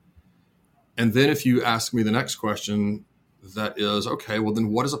pitch. And then if you ask me the next question, that is, okay, well, then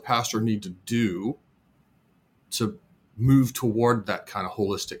what does a pastor need to do to move toward that kind of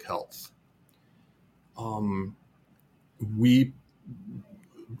holistic health? We,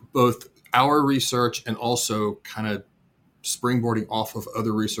 both our research and also kind of springboarding off of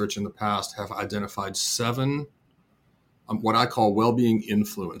other research in the past, have identified 7 what I call well-being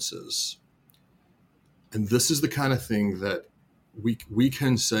influences. And this is the kind of thing that we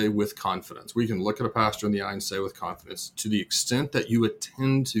can say with confidence. We can look at a pastor in the eye and say with confidence, to the extent that you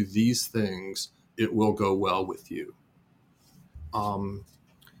attend to these things, it will go well with you. And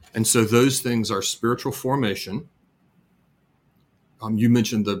so those things are spiritual formation. You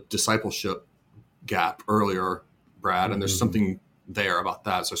mentioned the discipleship gap earlier, Brad, and there's something there about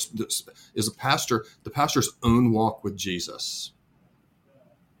that. So is the pastor's own walk with Jesus.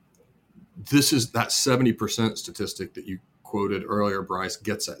 This is that 70% statistic that you quoted earlier, Bryce,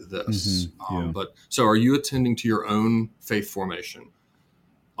 gets at this. But so are you attending to your own faith formation?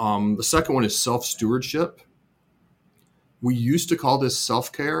 The second one is self-stewardship. We used to call this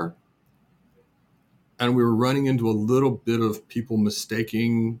self-care, and we were running into a little bit of people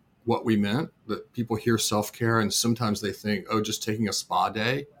mistaking what we meant. That people hear self-care and sometimes they think, oh, just taking a spa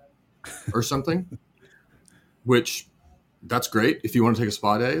day or something, which that's great. If you want to take a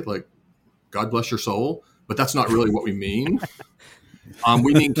spa day, like, God bless your soul, but that's not really what we mean. What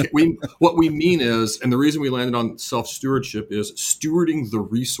we mean is, and the reason we landed on self-stewardship is stewarding the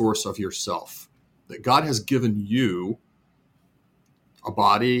resource of yourself, that God has given you a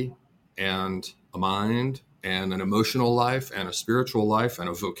body and a mind and an emotional life and a spiritual life and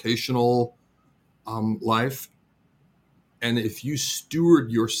a vocational life. And if you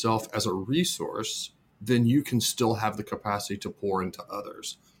steward yourself as a resource, then you can still have the capacity to pour into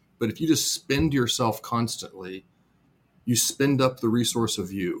others. But if you just spend yourself constantly, you spend up the resource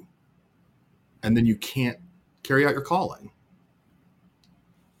of you, and then you can't carry out your calling.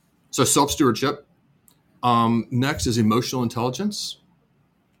 So self-stewardship. Next is emotional intelligence.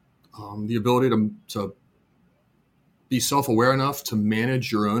 The ability to be self-aware enough to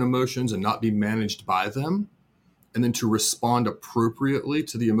manage your own emotions and not be managed by them, and then to respond appropriately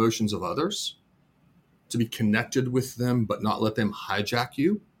to the emotions of others, to be connected with them but not let them hijack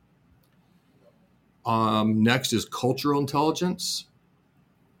you. Next is cultural intelligence.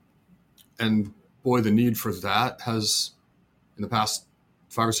 And boy, the need for that has, in the past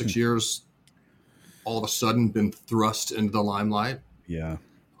 5 or 6 years, all of a sudden been thrust into the limelight. Yeah.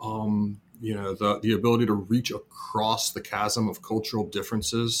 The ability to reach across the chasm of cultural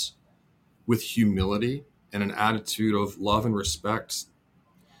differences with humility and an attitude of love and respect.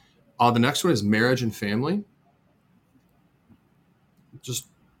 The next one is marriage and family. Just,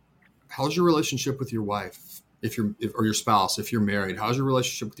 how's your relationship with your wife, or your spouse, if you're married? How's your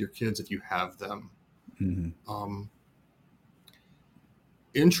relationship with your kids if you have them?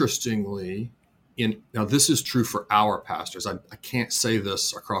 Interestingly, now this is true for our pastors. I can't say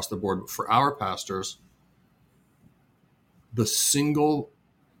this across the board, but for our pastors, the single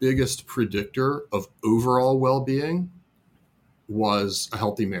biggest predictor of overall well-being was a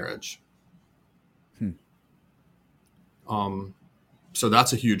healthy marriage. So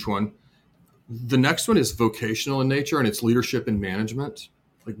that's a huge one. The next one is vocational in nature, and it's leadership and management.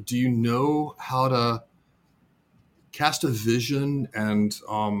 Like, do you know how to cast a vision and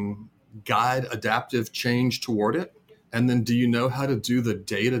guide adaptive change toward it? And then do you know how to do the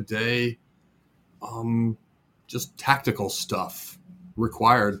day-to-day just tactical stuff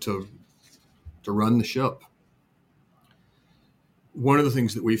required to run the ship? One of the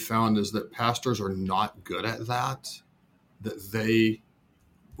things that we found is that pastors are not good at that they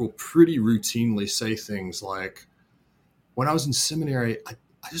will pretty routinely say things like, when I was in seminary, I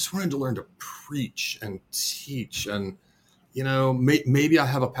just wanted to learn to preach and teach, and maybe I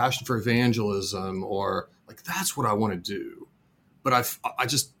have a passion for evangelism, or like, that's what I want to do. But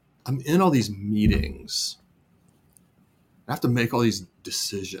I'm in all these meetings. I have to make all these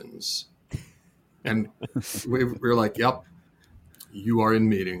decisions. And we're like, yep, you are in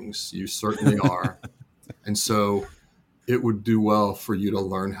meetings. You certainly are. And so it would do well for you to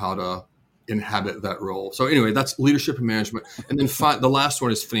learn how to inhabit that role. So anyway, that's leadership and management. And then the last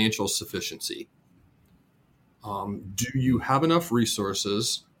one is financial sufficiency. Do you have enough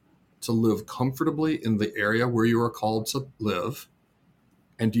resources to live comfortably in the area where you are called to live?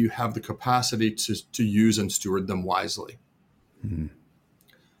 And do you have the capacity to use and steward them wisely? Mm-hmm.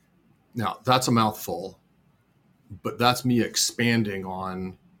 Now, that's a mouthful, but that's me expanding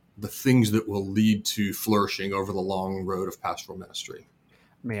on the things that will lead to flourishing over the long road of pastoral ministry.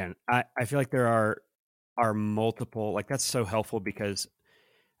 Man, I feel like there are multiple, like, that's so helpful, because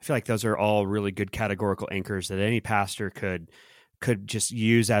I feel like those are all really good categorical anchors that any pastor could just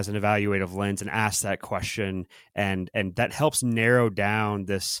use as an evaluative lens and ask that question, and that helps narrow down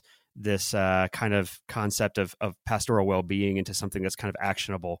this kind of concept of pastoral well-being into something that's kind of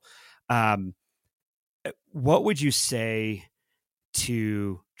actionable. What would you say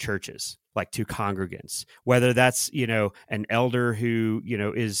to churches, like to congregants, whether that's, an elder who,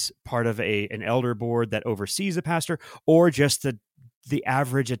 is part of an elder board that oversees a pastor, or just the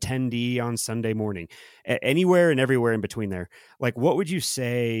average attendee on Sunday morning, anywhere and everywhere in between there? Like, what would you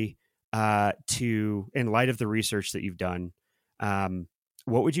say in light of the research that you've done,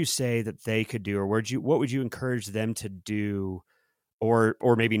 what would you say that they could do, or what would you encourage them to do,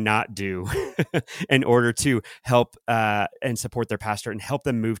 or maybe not do in order to help and support their pastor and help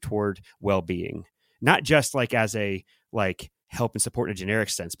them move toward well-being? Not just like as a help and support in a generic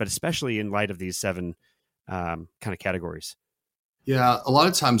sense, but especially in light of these 7 kind of categories. Yeah, a lot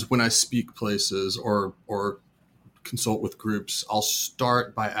of times when I speak places or consult with groups, I'll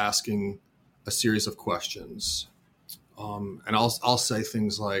start by asking a series of questions. And I'll say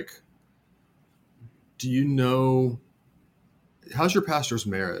things like, do you know, how's your pastor's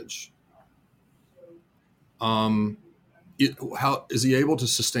marriage? How is he able to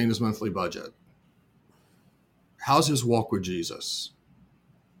sustain his monthly budget? How's his walk with Jesus?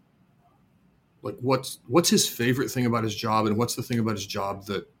 Like, what's his favorite thing about his job, and what's the thing about his job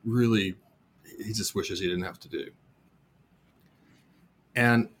that really he just wishes he didn't have to do?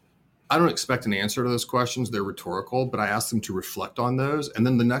 And I don't expect an answer to those questions. They're rhetorical, but I ask them to reflect on those. And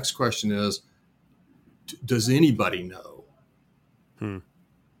then the next question is, does anybody know?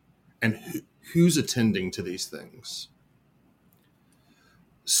 And who's attending to these things?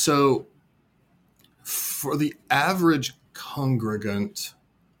 So for the average congregant,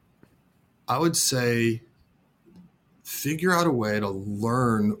 I would say figure out a way to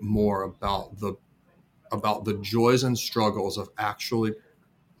learn more about the joys and struggles of actually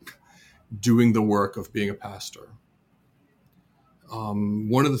doing the work of being a pastor.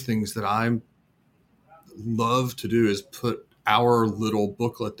 One of the things that I love to do is put our little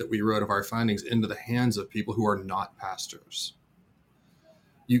booklet that we wrote of our findings into the hands of people who are not pastors.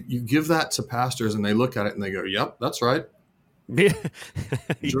 You give that to pastors and they look at it and they go, yep, that's right.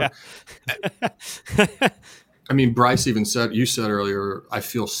 Yeah. I mean, Bryce even you said earlier, I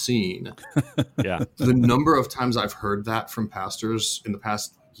feel seen. Yeah. The number of times I've heard that from pastors in the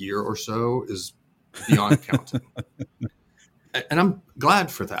past year or so is beyond counting. And I'm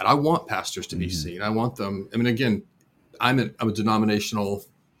glad for that. I want pastors to be seen. I want them. I mean, again, I'm a denominational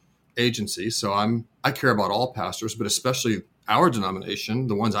agency, so I care about all pastors, but especially our denomination,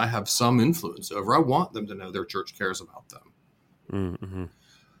 the ones I have some influence over. I want them to know their church cares about them. Mm-hmm.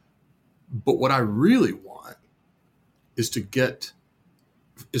 But what I really want is to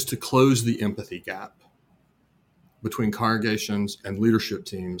close the empathy gap between congregations and leadership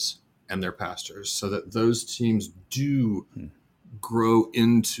teams and their pastors, so that those teams do grow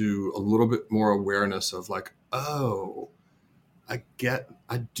into a little bit more awareness of like, oh, I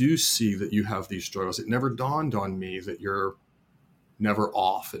do see that you have these struggles. It never dawned on me that you're never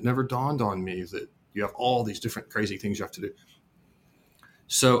off. It never dawned on me that you have all these different crazy things you have to do.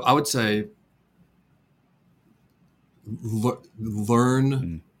 So I would say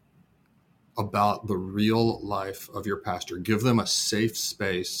learn about the real life of your pastor. Give them a safe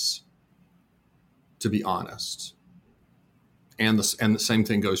space to be honest. And the same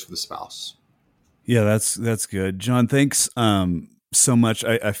thing goes for the spouse. Yeah, that's good. John, thanks so much.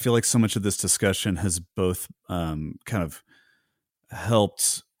 I feel like so much of this discussion has both kind of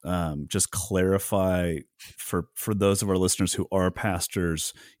helped just clarify for those of our listeners who are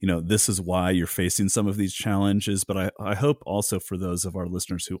pastors, this is why you're facing some of these challenges. But I hope also for those of our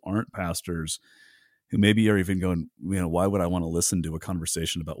listeners who aren't pastors, who maybe are even going, why would I want to listen to a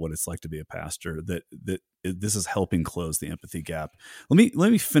conversation about what it's like to be a pastor, that this is helping close the empathy gap. Let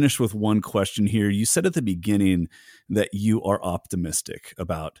me finish with one question here. You said at the beginning that you are optimistic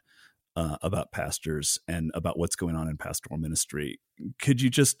about pastors and about what's going on in pastoral ministry. Could you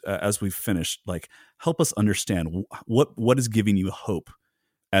just, as we've finished, help us understand what is giving you hope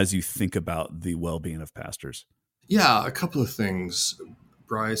as you think about the well-being of pastors? Yeah, a couple of things,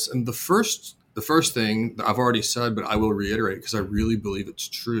 Bryce. And the first thing that I've already said, but I will reiterate because I really believe it's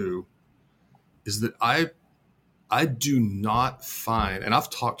true, is that I do not find, and I've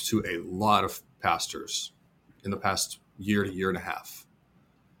talked to a lot of pastors in the past year to year and a half,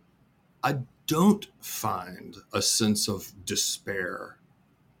 I don't find a sense of despair.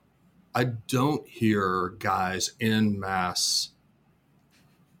 I don't hear guys en masse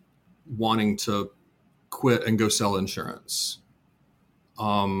wanting to quit and go sell insurance.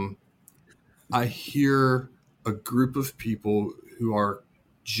 I hear a group of people who are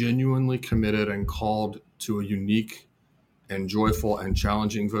genuinely committed and called to a unique and joyful and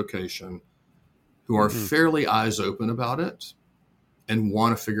challenging vocation, who are fairly eyes open about it and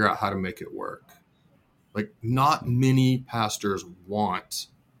want to figure out how to make it work. Like, not many pastors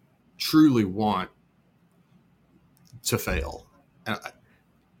truly want to fail. And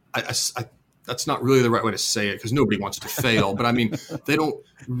I that's not really the right way to say it, because nobody wants to fail, but I mean, they don't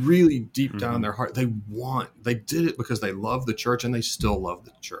really deep down in their heart, they did it because they love the church and they still love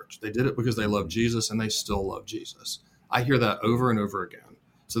the church. They did it because they love Jesus and they still love Jesus. I hear that over and over again.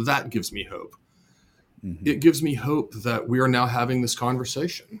 So that gives me hope. Mm-hmm. It gives me hope that we are now having this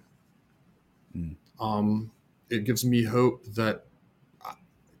conversation. It gives me hope that,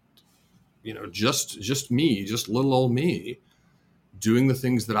 just me, just little old me, doing the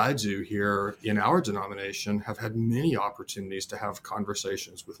things that I do here in our denomination, have had many opportunities to have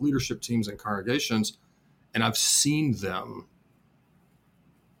conversations with leadership teams and congregations, and I've seen them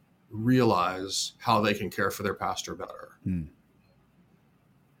realize how they can care for their pastor better.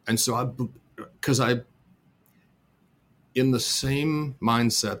 And so in the same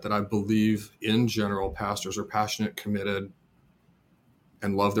mindset that I believe in general pastors are passionate, committed,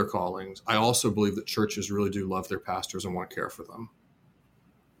 and love their callings, I also believe that churches really do love their pastors and want to care for them.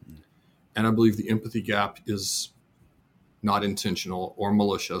 And I believe the empathy gap is not intentional or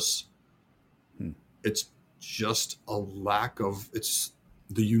malicious. It's just a lack of,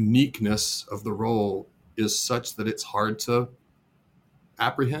 the uniqueness of the role is such that it's hard to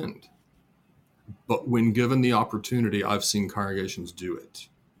apprehend. But when given the opportunity, I've seen congregations do it.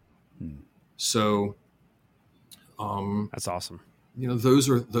 So, that's awesome. Those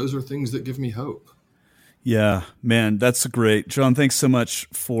are things that give me hope. Yeah, man, that's great. John, thanks so much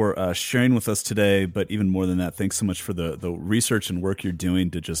for sharing with us today. But even more than that, thanks so much for the research and work you're doing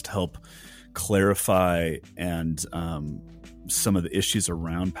to just help clarify and some of the issues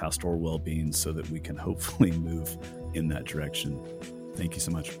around pastoral well-being so that we can hopefully move in that direction. Thank you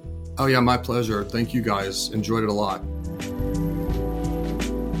so much. Oh, yeah, my pleasure. Thank you, guys. Enjoyed it a lot.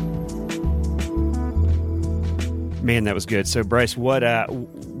 Man, that was good. So, Bryce,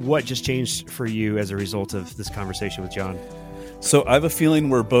 what just changed for you as a result of this conversation with John? So I have a feeling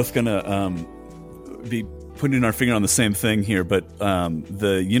we're both going to be putting our finger on the same thing here, but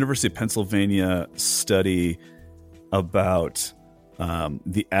the University of Pennsylvania study about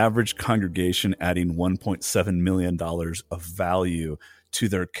the average congregation adding $1.7 million of value to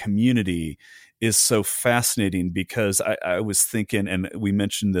their community is so fascinating, because I was thinking, and we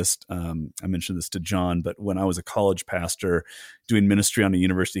mentioned this, I mentioned this to John, but when I was a college pastor doing ministry on a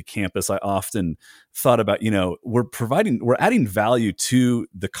university campus, I often thought about, we're adding value to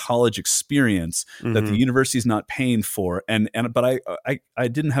the college experience that the university is not paying for. But I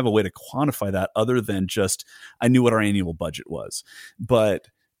didn't have a way to quantify that other than just, I knew what our annual budget was. But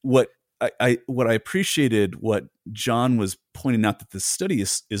what I appreciated what John was pointing out, that this study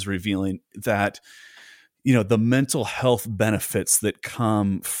is revealing, that, the mental health benefits that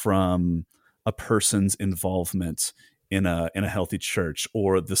come from a person's involvement in a healthy church,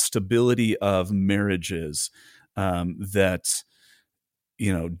 or the stability of marriages that,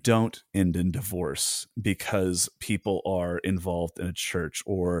 don't end in divorce because people are involved in a church,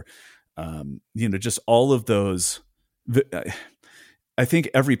 or, just all of those. I think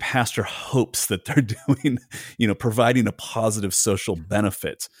every pastor hopes that they're doing, providing a positive social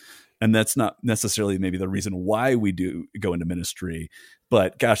benefit. And that's not necessarily maybe the reason why we do go into ministry,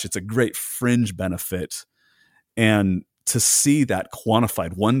 but gosh, it's a great fringe benefit. And to see that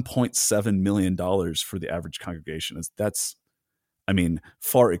quantified, $1.7 million for the average congregation,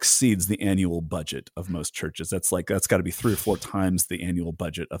 far exceeds the annual budget of most churches. That's got to be 3 or 4 times the annual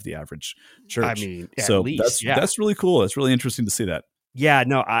budget of the average church. At least, that's really cool. It's really interesting to see that. Yeah,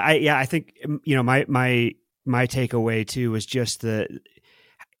 no, I think, my takeaway too was just in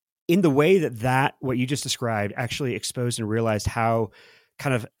the way that what you just described actually exposed and realized how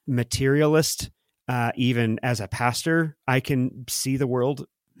kind of materialist, even as a pastor, I can see the world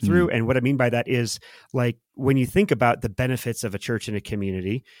through. And what I mean by that is, like, when you think about the benefits of a church and a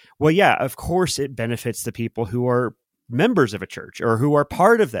community, well, yeah, of course it benefits the people who are members of a church or who are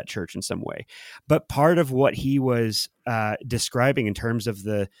part of that church in some way. But part of what he was describing in terms of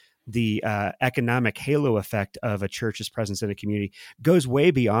the economic halo effect of a church's presence in a community goes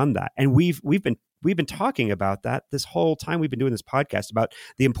way beyond that. And we've been talking about that this whole time we've been doing this podcast, about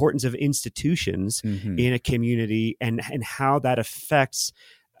the importance of institutions in a community and how that affects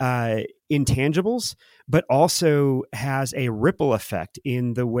intangibles, but also has a ripple effect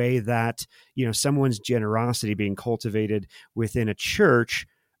in the way that, someone's generosity being cultivated within a church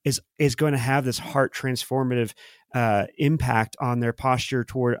is going to have this heart transformative impact on their posture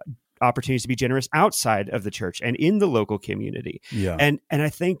toward opportunities to be generous outside of the church and in the local community. Yeah. And I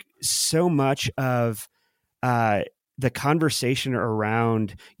think so much of the conversation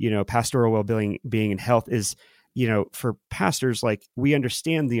around, pastoral well-being, being and health is, for pastors, like, we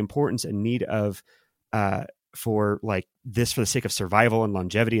understand the importance and need of, for the sake of survival and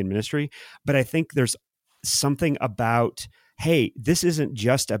longevity in ministry. But I think there's something about, hey, this isn't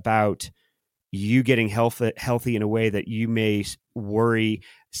just about you getting healthy in a way that you may worry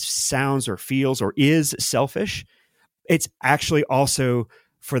sounds or feels or is selfish. It's actually also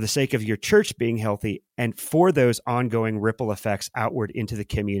for the sake of your church being healthy and for those ongoing ripple effects outward into the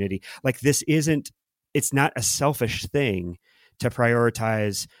community. Like, it's not a selfish thing to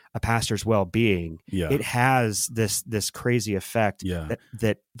prioritize a pastor's well-being. Yeah. It has this crazy effect Yeah.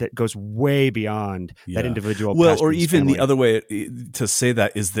 that goes way beyond that individual. Well, or even family. the other way to say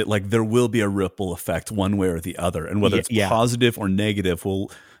that is that, like, there will be a ripple effect one way or the other, and whether it's positive or negative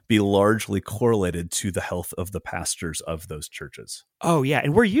will be largely correlated to the health of the pastors of those churches. Oh yeah,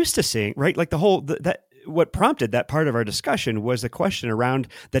 and we're used to seeing, right? Like what prompted that part of our discussion was the question around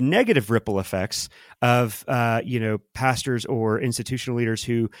the negative ripple effects of pastors or institutional leaders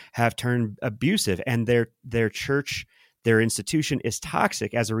who have turned abusive, and their church, their institution is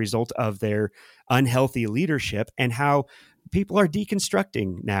toxic as a result of their unhealthy leadership, and how people are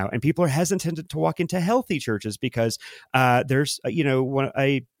deconstructing now, and people are hesitant to walk into healthy churches because there's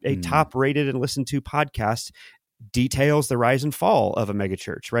a top rated and listened to podcast details the rise and fall of a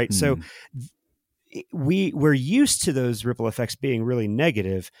megachurch, right? So we're used to those ripple effects being really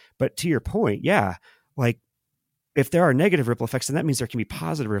negative, but to your point, like, if there are negative ripple effects, then that means there can be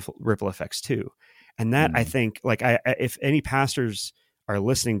positive ripple effects too. And that, I think, like, if any pastors are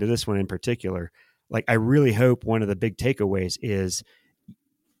listening to this one in particular, like, I really hope one of the big takeaways is,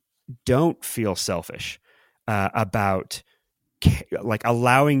 don't feel selfish about like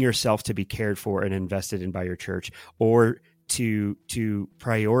allowing yourself to be cared for and invested in by your church, or to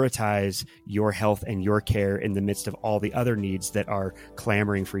prioritize your health and your care in the midst of all the other needs that are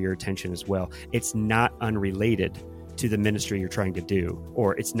clamoring for your attention as well. It's not unrelated to the ministry you're trying to do,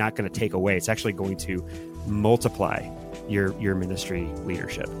 or it's not going to take away. It's actually going to multiply your ministry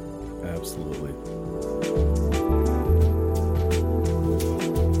leadership. Absolutely.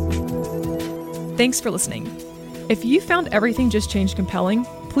 Thanks for listening. If you found Everything Just Changed compelling,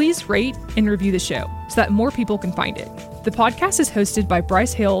 please rate and review the show so that more people can find it. The podcast is hosted by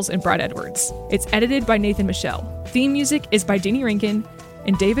Bryce Hales and Brad Edwards. It's edited by Nathan Michelle. Theme music is by Deanie Rankin,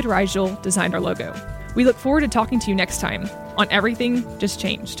 and David Rigel designed our logo. We look forward to talking to you next time on Everything Just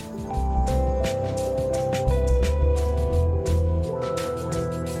Changed.